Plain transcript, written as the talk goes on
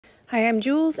Hi, I'm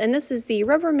Jules, and this is the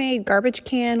Rubbermaid garbage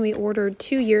can we ordered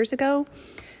 2 years ago.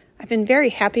 I've been very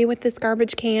happy with this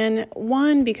garbage can.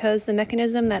 One, because the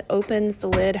mechanism that opens the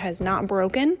lid has not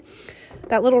broken.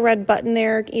 That little red button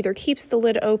there either keeps the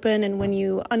lid open, and when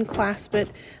you unclasp it,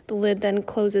 the lid then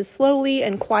closes slowly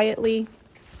and quietly.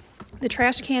 The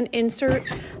trash can insert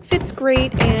fits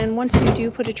great, and once you do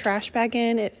put a trash bag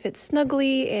in, it fits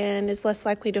snugly and is less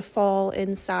likely to fall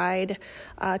inside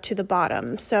to the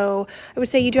bottom. So I would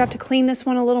say you do have to clean this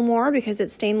one a little more because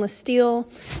it's stainless steel.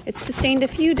 It's sustained a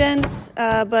few dents,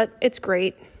 but it's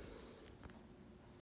great.